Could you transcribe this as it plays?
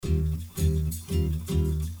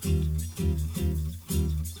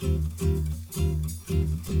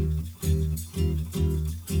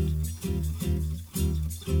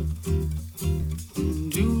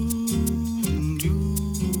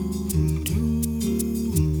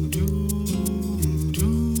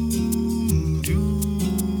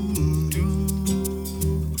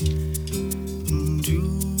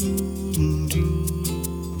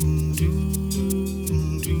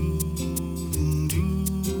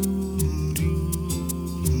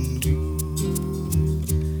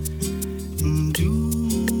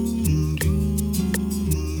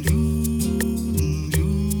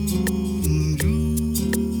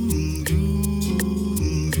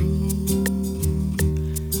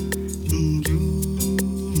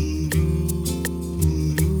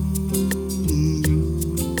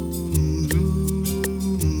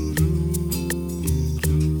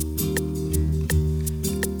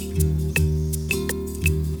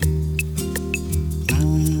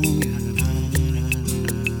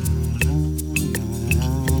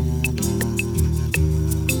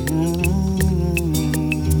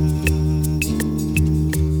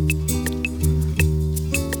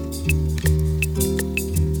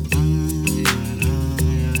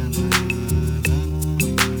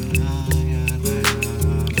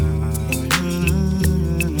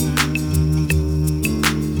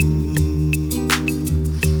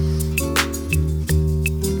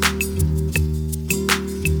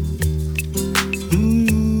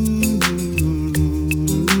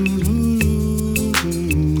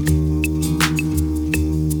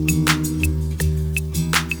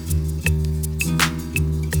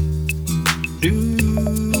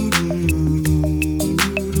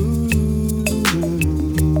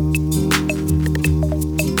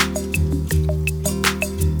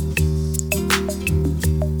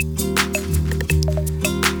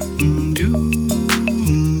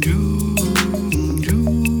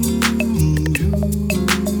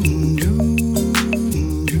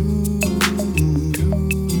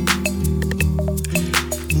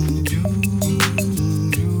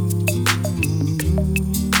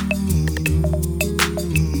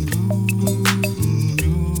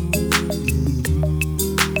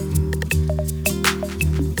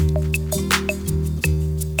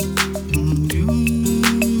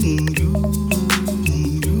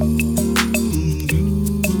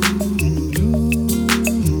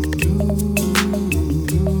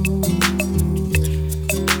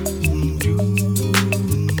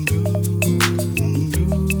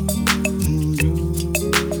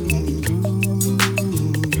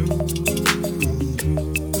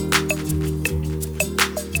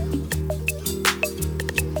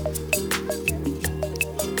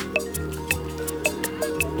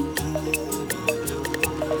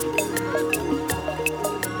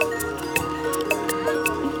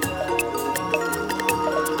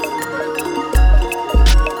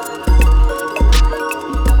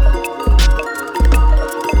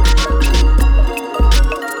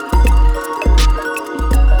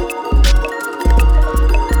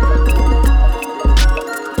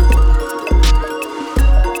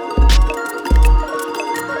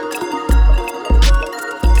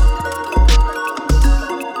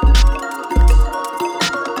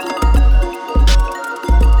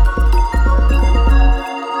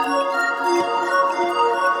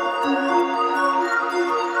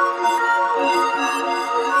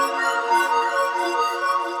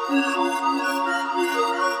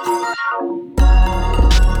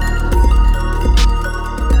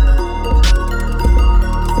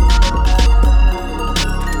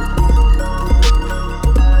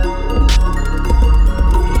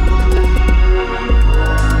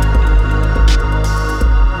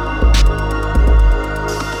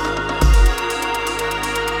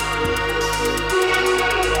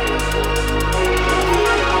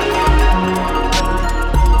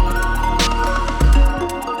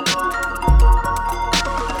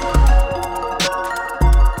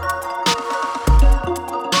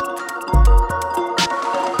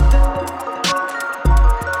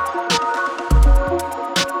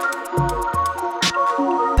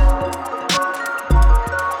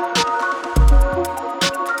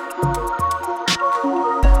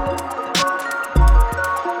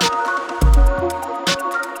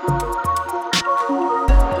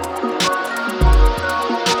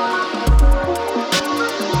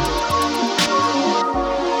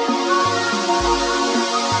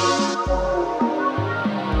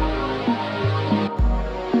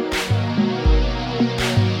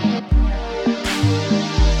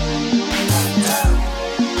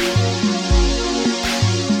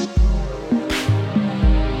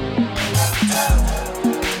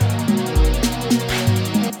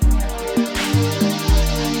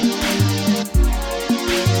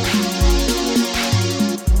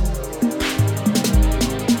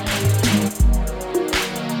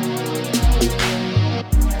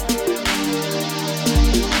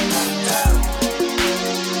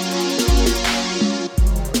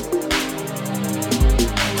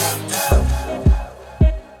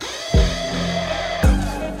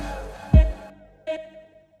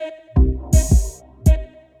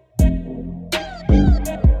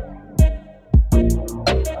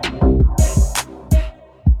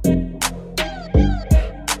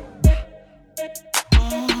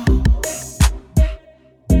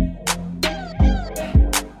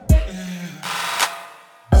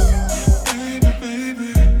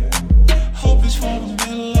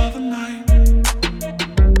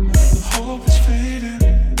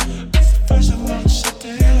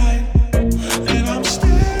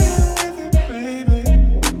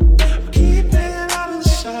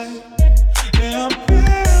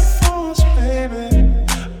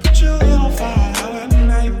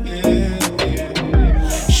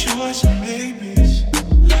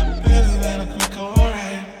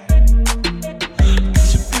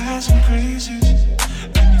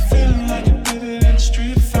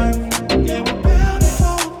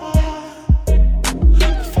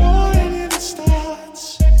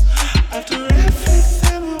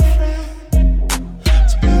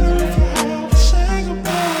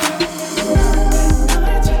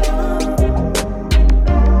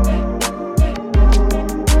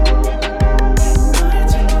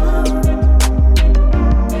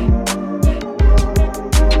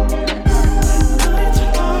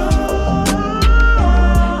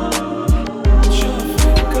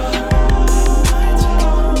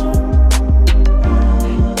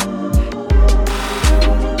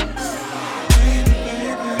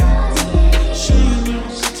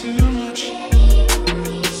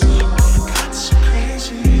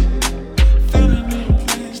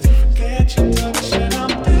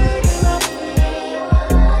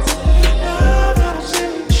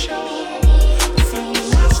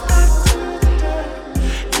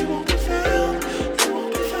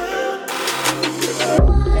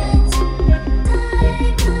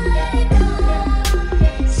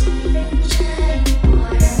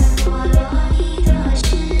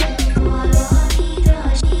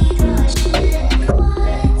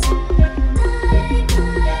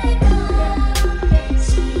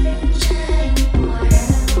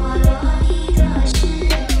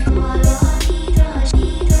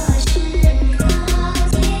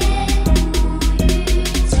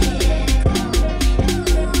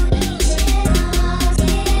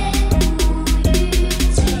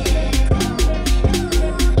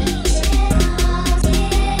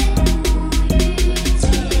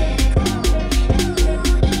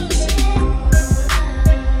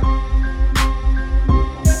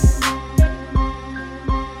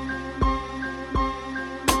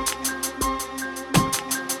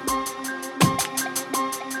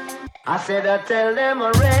said I tell them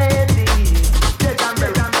already.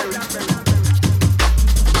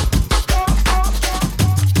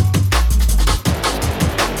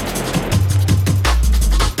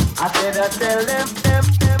 I said I tell them.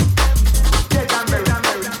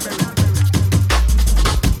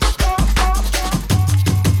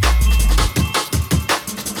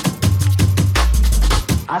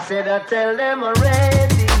 I said I tell them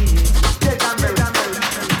already.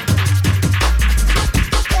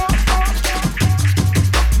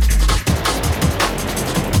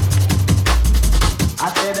 I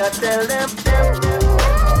said I tell them.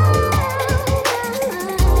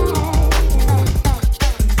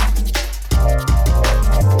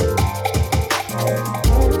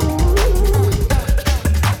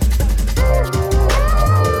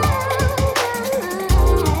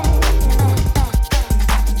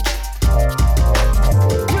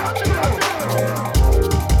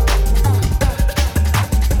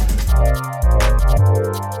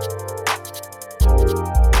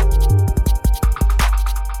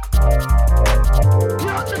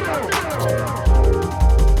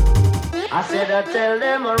 I said I tell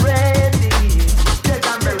them already.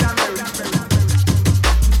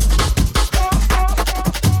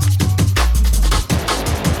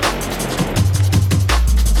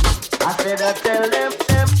 I said I tell them.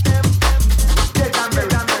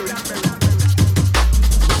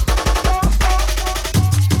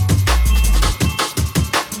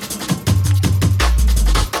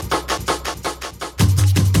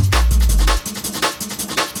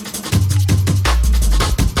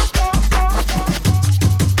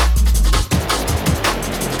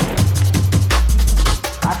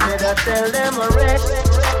 Tell them already.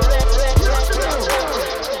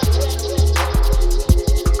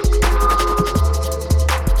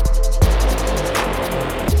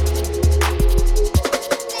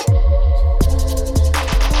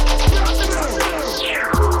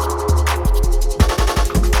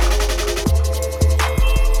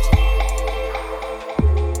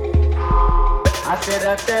 I said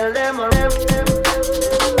I tell them already.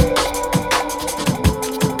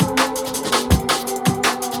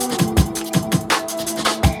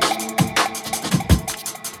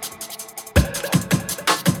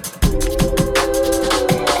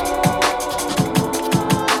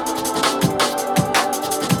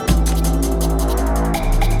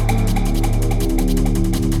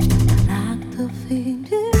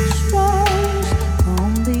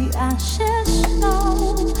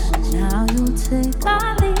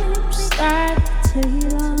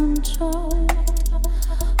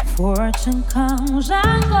 Fortune comes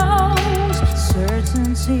and goes,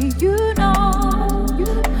 certainty you know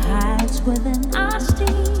hides within us deep.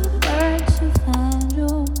 Learn to find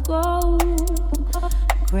your goal.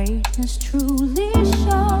 Greatness truly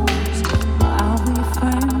shows. Are we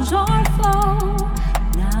friends or foe?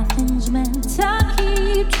 Nothing's meant to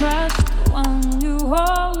keep. Trust the one you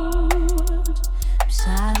hold.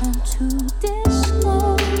 Silent to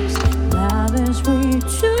disclose. Love is free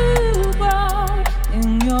to grow.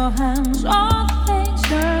 In your hands, all things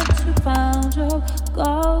turn to find your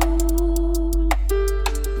gold.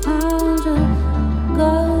 Find your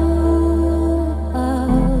gold.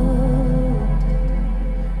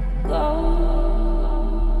 Gold.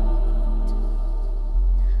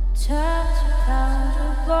 Turn to find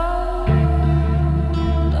your gold.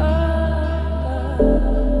 Find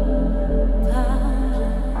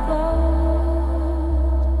your gold.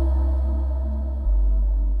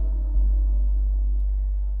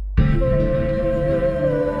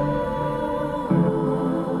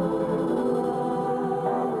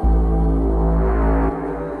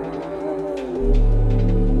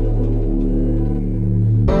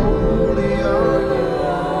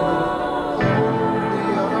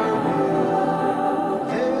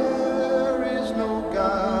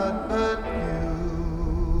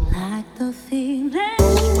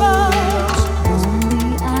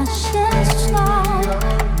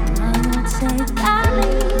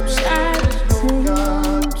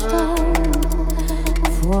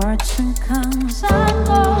 Fortune comes and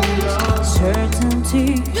goes, certainty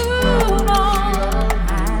you know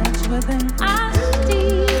hides within us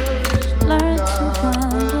deep. Learn to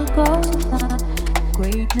find a goal.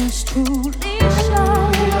 Greatness truly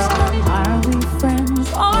shows. Are we friends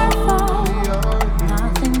or foes?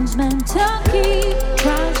 Nothing's meant to keep.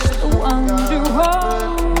 Trust the one you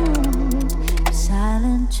hold.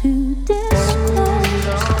 Silent to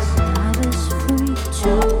disclose. Love is free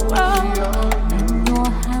to grow. In your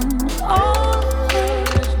hands, all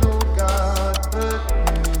things.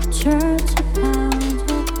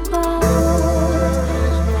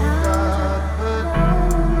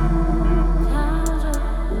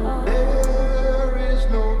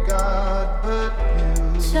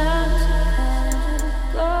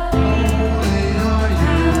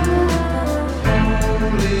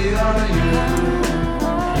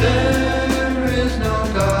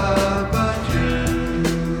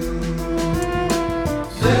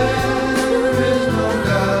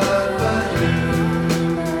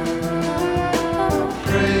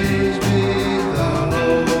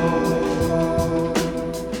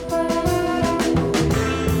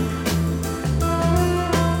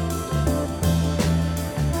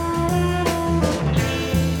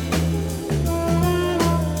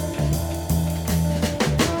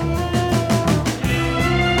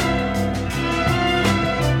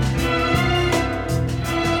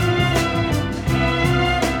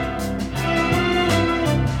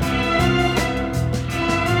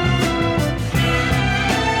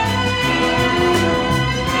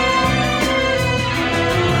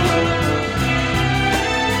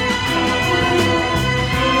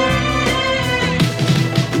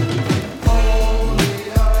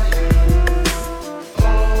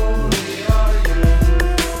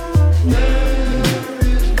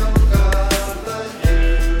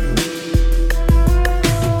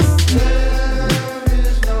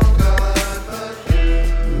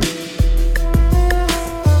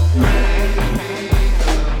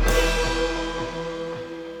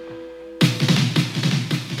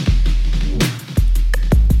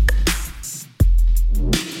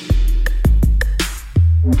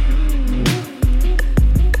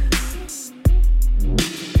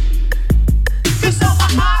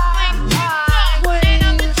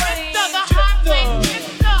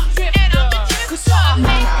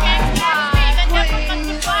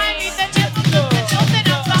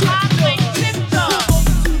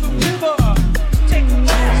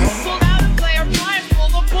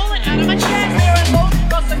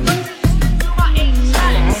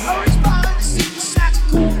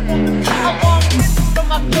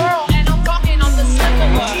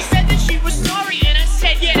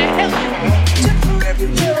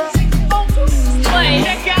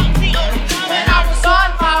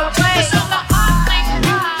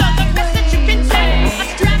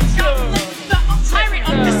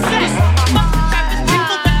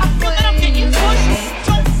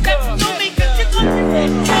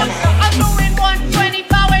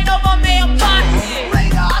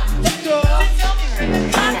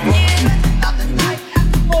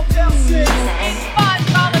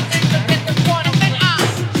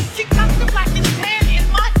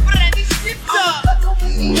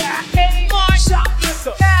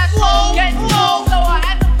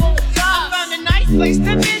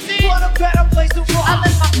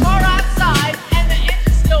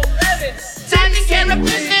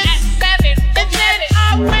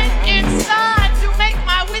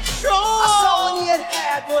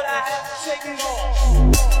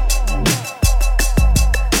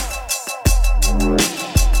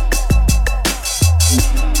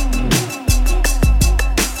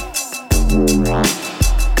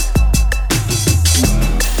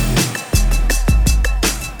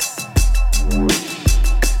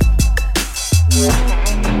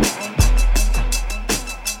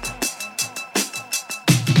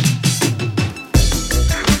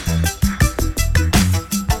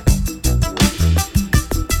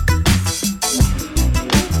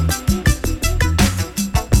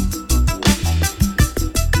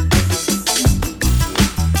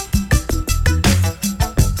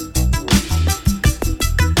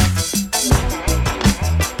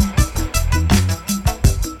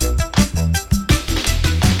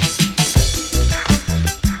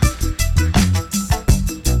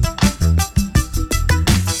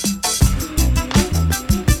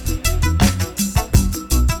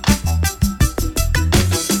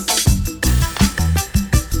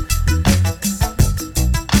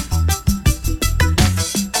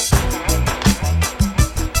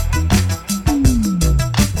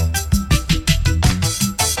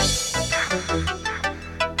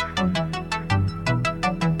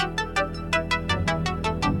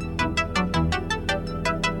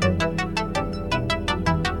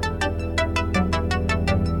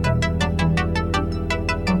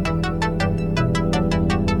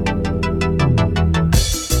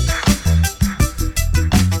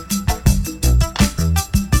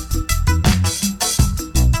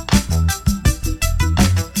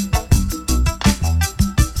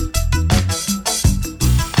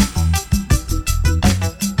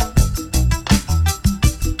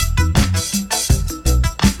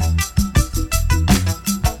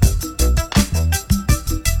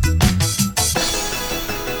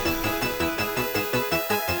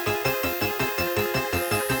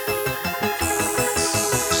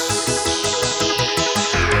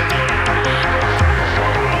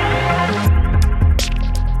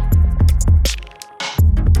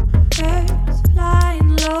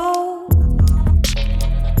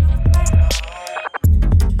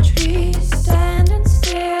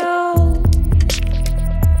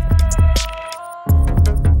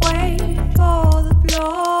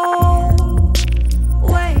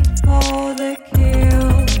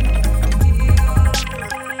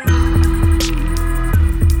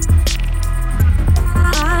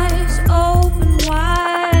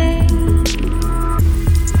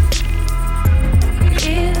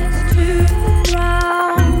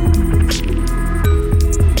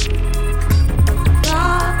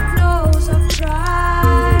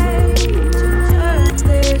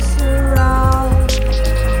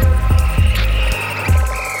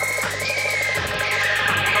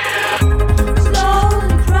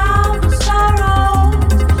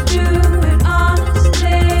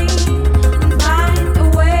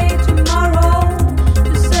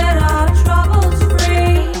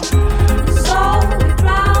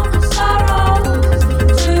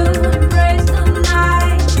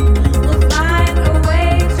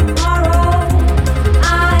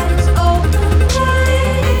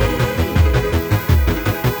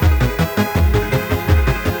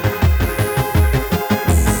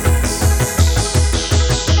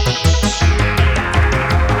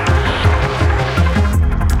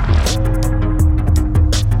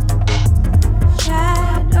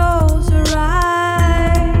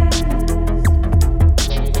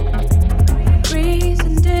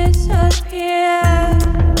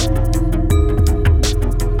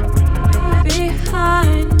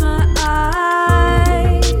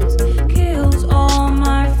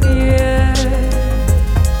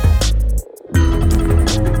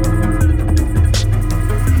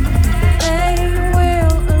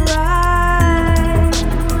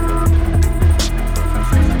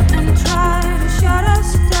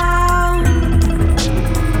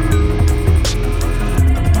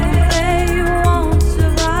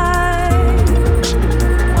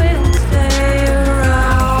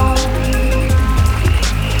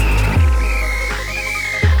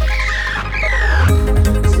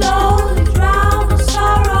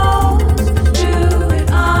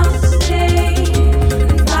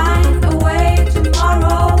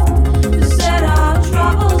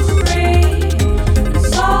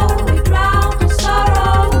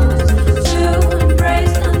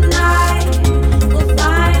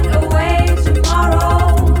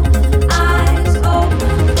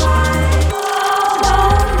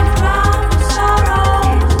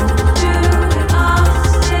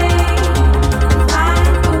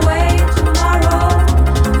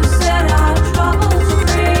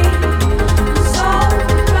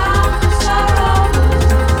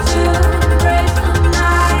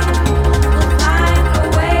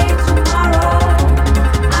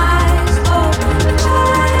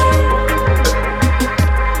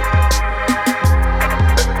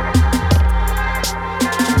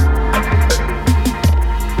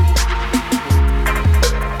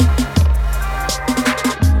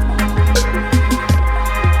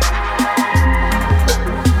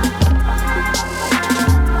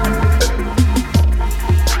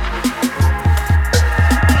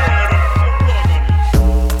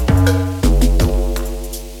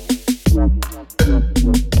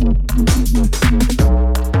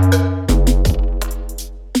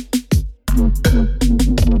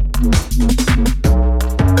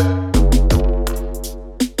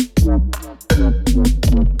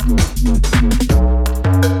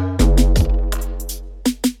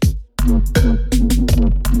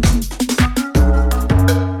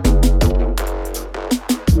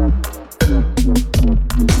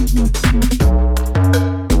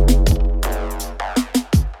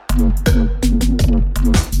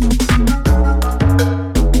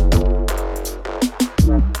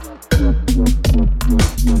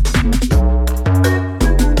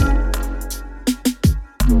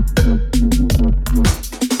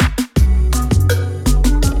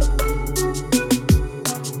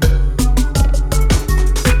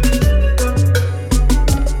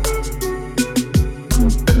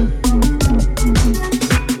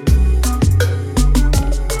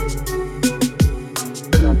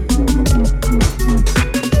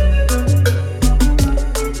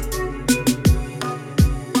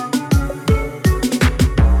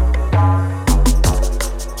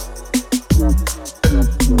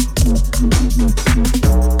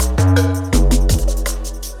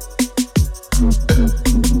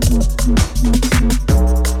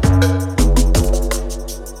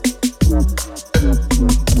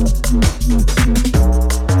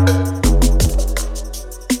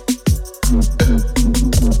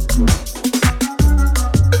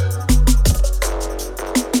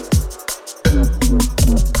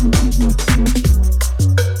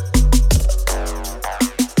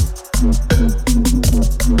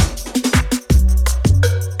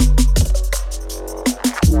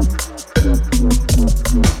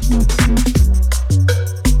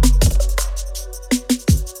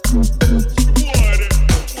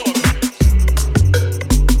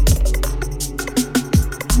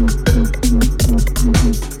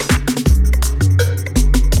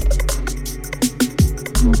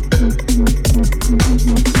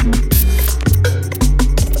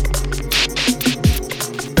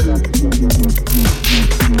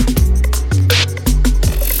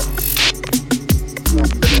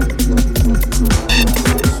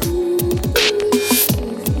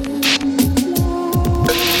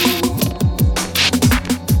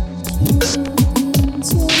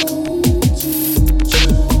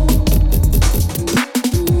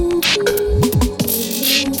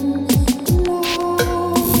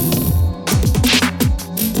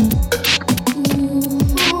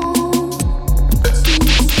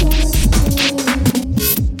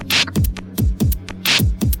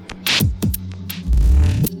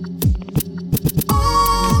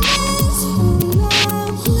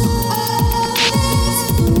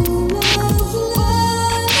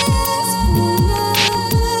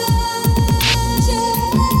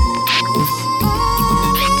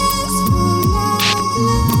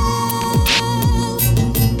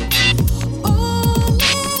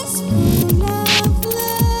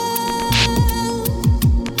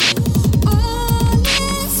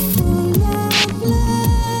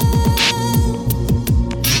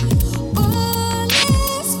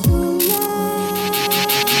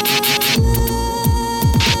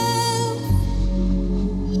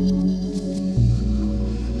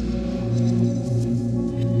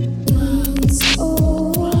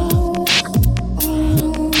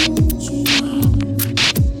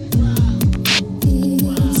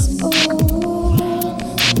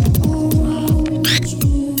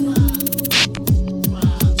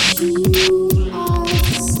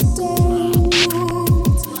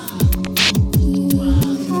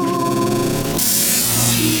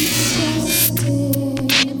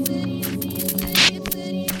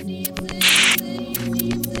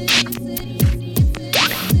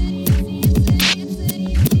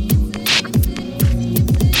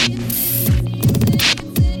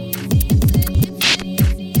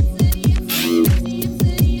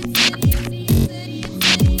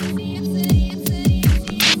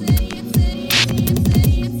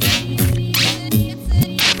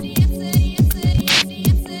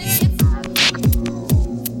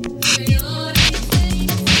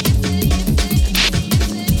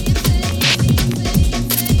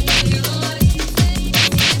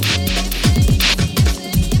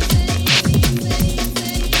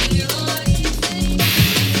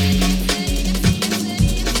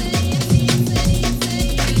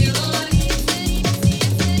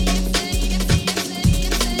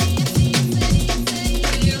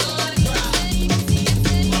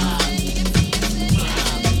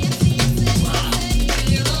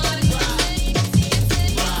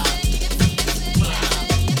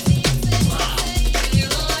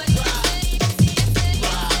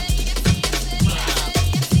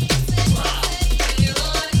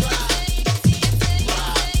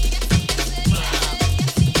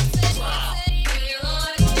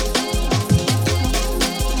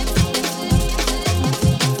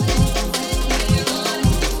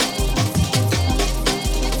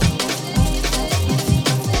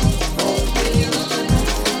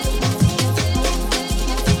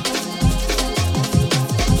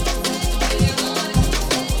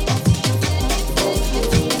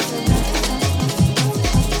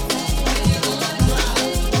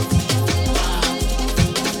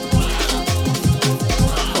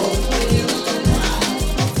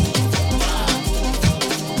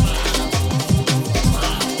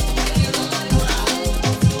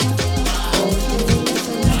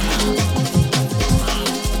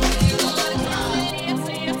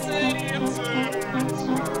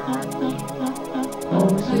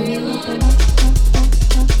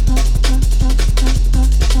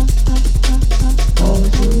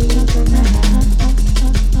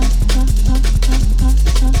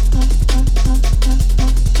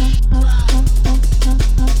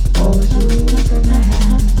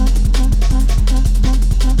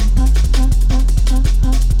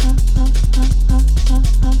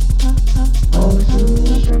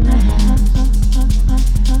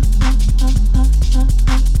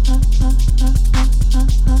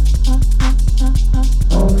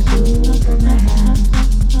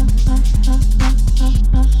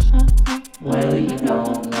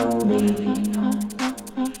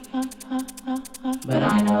 but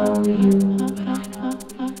I know you.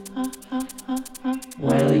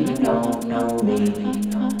 Well, you don't know me,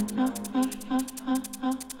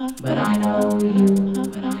 but I know you.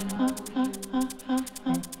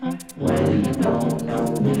 Well, you don't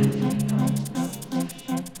know me,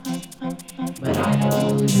 but I know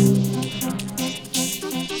you.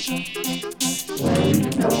 Well, you don't know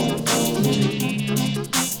me, but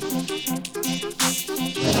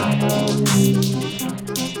I know you. Well, you don't know me, but I know you.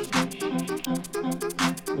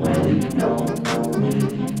 Well, you don't know me,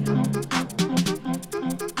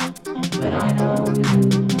 but I know you.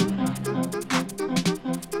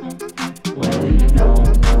 Well, you don't know me, but I know you. Well, you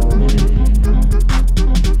don't know me, but I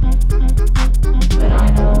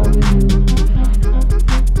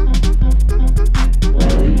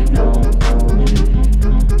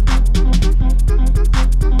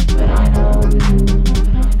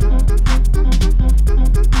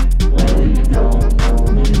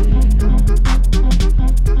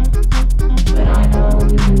know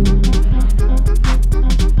you.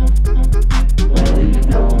 Well, you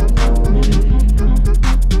don't know me,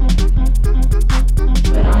 but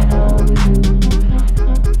I know you.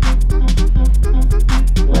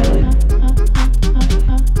 Well,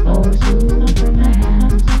 oh Superman,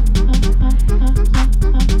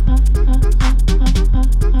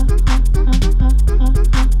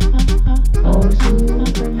 oh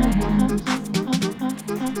Superman.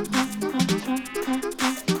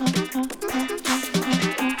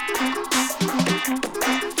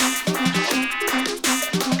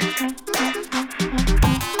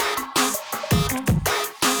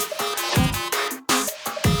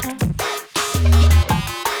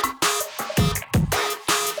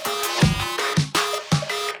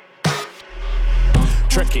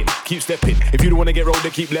 Trekking, keep stepping. If you don't wanna get rolled, they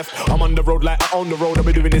keep left. I'm on the road like I own the road. I'll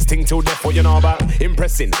be doing this thing till death. What you know about?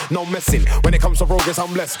 Impressing, no messing. When it comes to progress,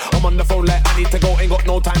 I'm blessed. I'm on the phone like I need to go. Ain't got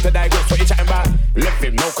no time to digress. What you chatting about? Left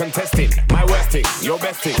him, no contesting. My worst thing, your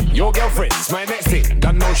best thing. Your girlfriend's my next thing.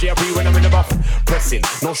 Don't know she happy when I'm in the buff. Pressing,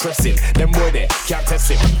 no stressing. Them boy there, can't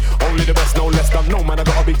test him. Only the best, no less than no man. I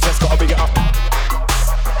got a big chest, got a big it up.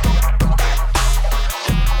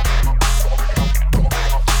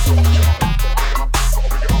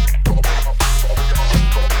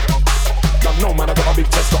 No man, I got a big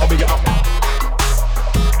chest, got a big it up.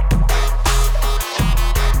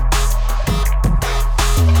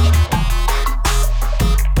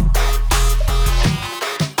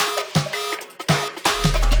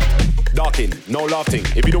 Darking, no laughing.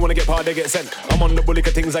 If you don't wanna get paid, they get sent. I'm on the bully,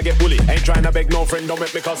 cause things I get bully. Ain't trying to beg no friend, don't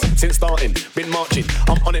make me cuss. Since starting, been marching.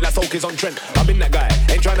 I'm on it like Soak on Trent. I've been that guy,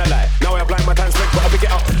 ain't trying to lie. Now I apply my time spent, but I pick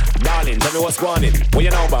it up. Darling, tell me what's going on. What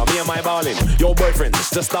you know about me and my balling? Your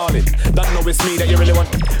boyfriend's just starting. Don't know it's me that you really want.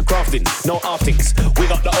 Crafting, no aftings. We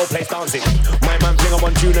got the whole place dancing. My man fling on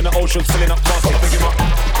one tune and the ocean's filling up fast. Gotta pick him up.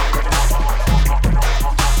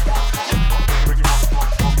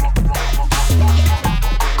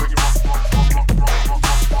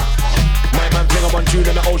 One tune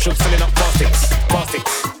and the ocean's filling up plastics,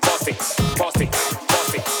 plastics, plastics, plastics,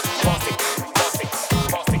 plastics, plastics, plastics, plastics,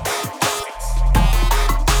 plastics.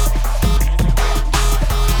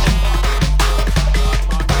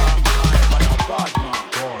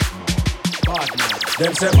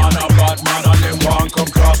 Them say man a bad man and them want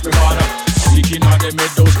come cross me border. Seeking on them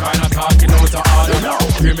make those kind of talking out of order.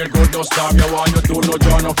 Feel me good, no stop you want you do no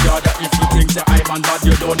join up yonder. If you think say I'm man bad,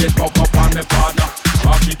 you don't need buck up on me partner.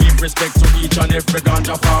 I give respect to each and every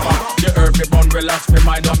ganja farmer. You heard me bun, relax me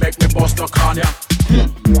mind and make me bust no corner.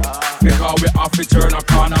 Because we have to turn a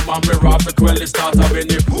corner, man. We rob the quelly start of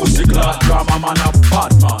any pussy class drama, man. A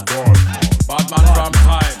bad man, bad man from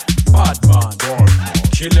time, bad man.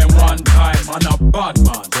 Kill him one time, man. A bad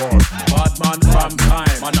man, bad man from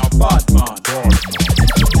time, man. A bad man.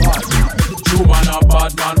 True man, a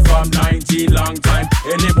bad man from 19 long time.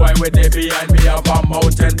 Any boy with they behind me have a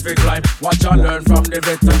mountain to climb. Watch and learn from the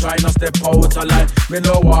veteran, try not step out of line. Me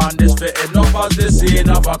no want this for end up as the scene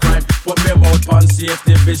of a crime. Put me mouth on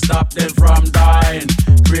safety fi stop them from dying.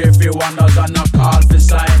 Pray for wonders and a call for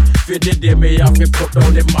sign. For the day me have to put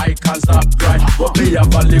down the mic and stop crying. But me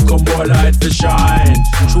have a little more light to shine.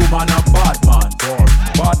 True man a bad man,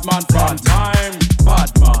 bad man from time,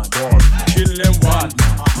 bad man. Kill them one,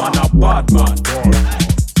 man a bad man.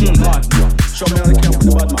 Bad man. Show me how they came with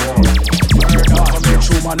the bad man. Murder for me,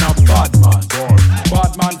 true man a bad man.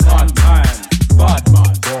 Bad man from time, bad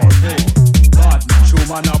man. Hey, bad man, true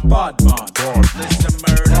man a bad man. Listen,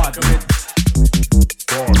 murder commit.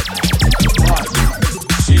 Bad man.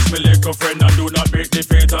 She's my little friend and do not make the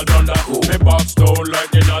fatal blunder. Me box down like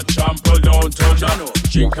they not trample down. mountain.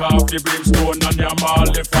 Drink off the brimstone and your all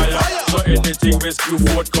the fire. So anything we spew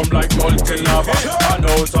forth come like molten lava. And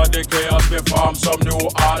out of the chaos we form some new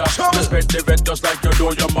order. Respect the vet just like you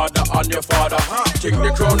do your mother and your father. Take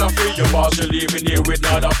the crown and free your boss, you're leaving here with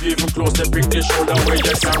none of even close to pick the shoulder where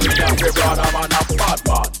you carry and be brother man a bad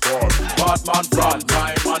man. Bad man front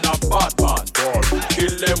time man a bad man.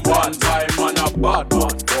 Kill them one time man a bad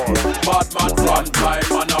man. Bad man front time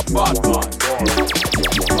man a bad man.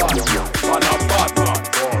 Bad man a bad man.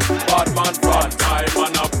 Bad man front time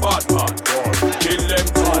man a bad man. Kill them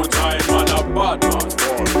two time man a bad man.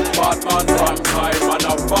 Bad man front time man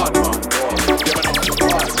a bad man.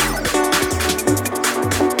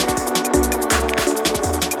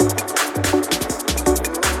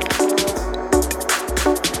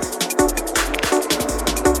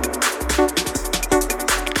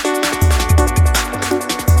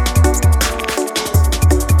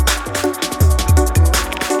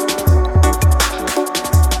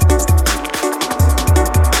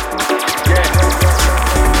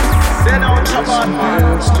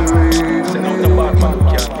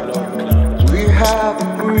 We have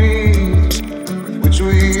agreed, which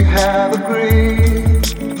we have agreed.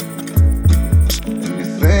 And you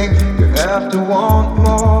think you have to want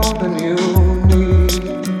more than you need.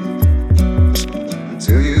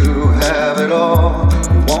 Until you have it all,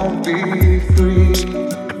 you won't be free.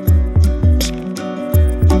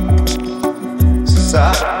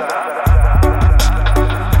 Society.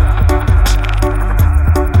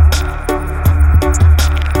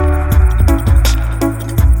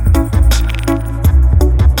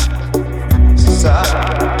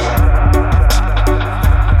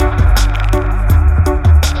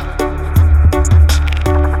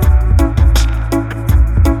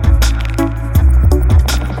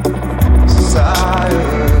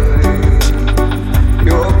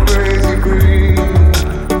 You're crazy greed.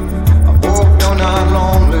 I hope you're not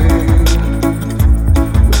lonely.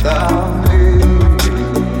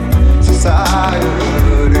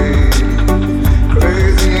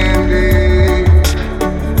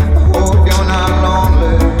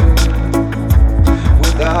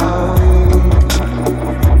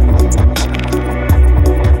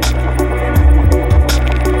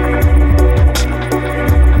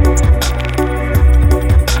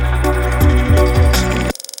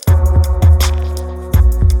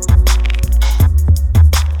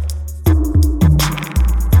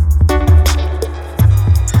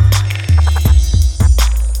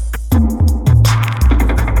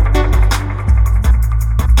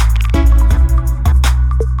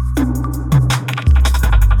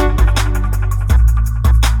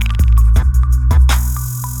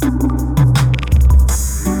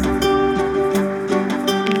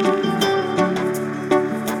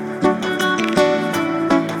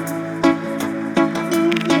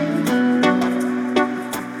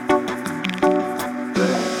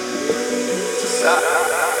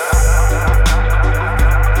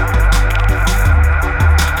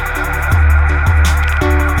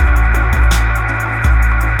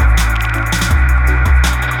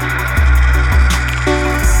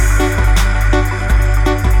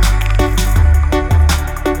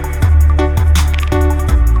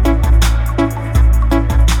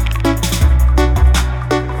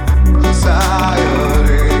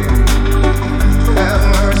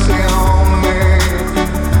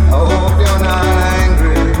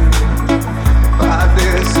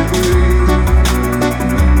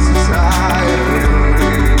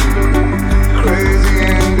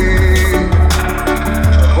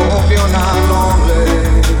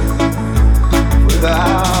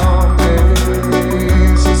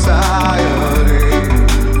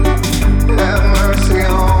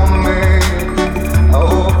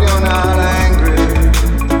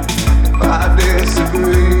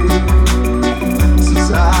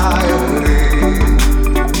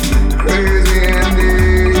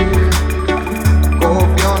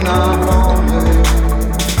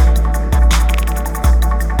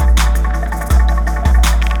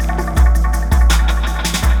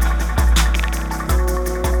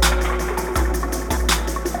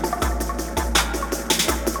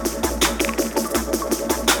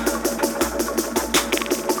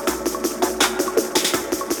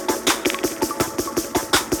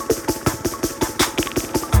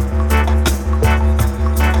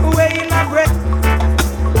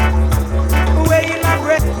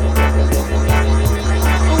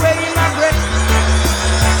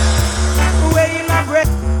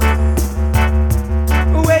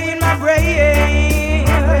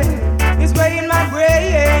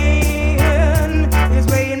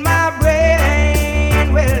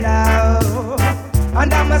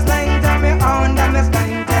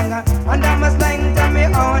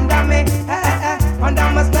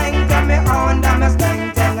 to me under my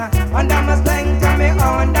slang thing, under my slang to me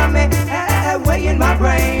under me, way in my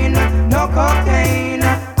brain, no cocaine.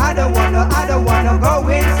 I don't wanna go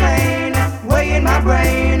insane. Way in my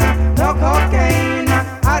brain, no cocaine.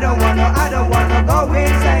 I don't wanna go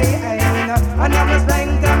insane. Under my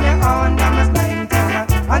slang to me under my slang thing,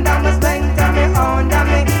 under my slang to me under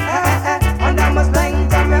me, under my slang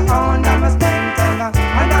to me under my slang thing,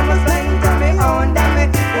 under my slang to me under me.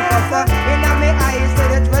 Because in my eyes see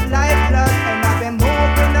the red like blood, and I've been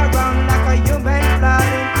moving around like a human blood.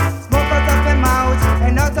 Smoke out of my mouth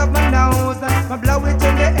and out of my nose. I blow it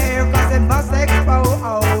in the air 'cause it must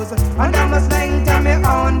expose. Under my slang to me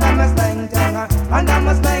under my slang thing, under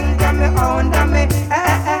my slang to me under me,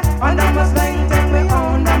 under my slang to me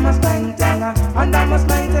under my slang thing, under my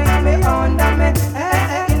slang to me under me,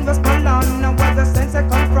 invest my land where the sense I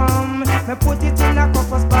come from. Me put it in a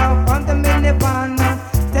copper bar from the minivan.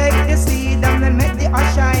 Take the seed and me make the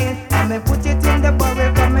ash shine, and me put it in the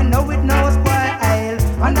barrel 'cause me know it no spoil.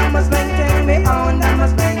 Under my slang to me under my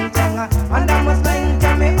slang thing, under my slang to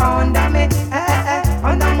me under me,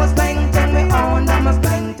 under my slang to me under my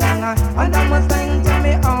slang thing, under my slang to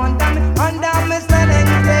me under me, under my slang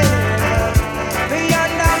thing, be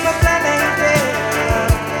under my slang thing.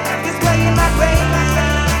 This way in my brain.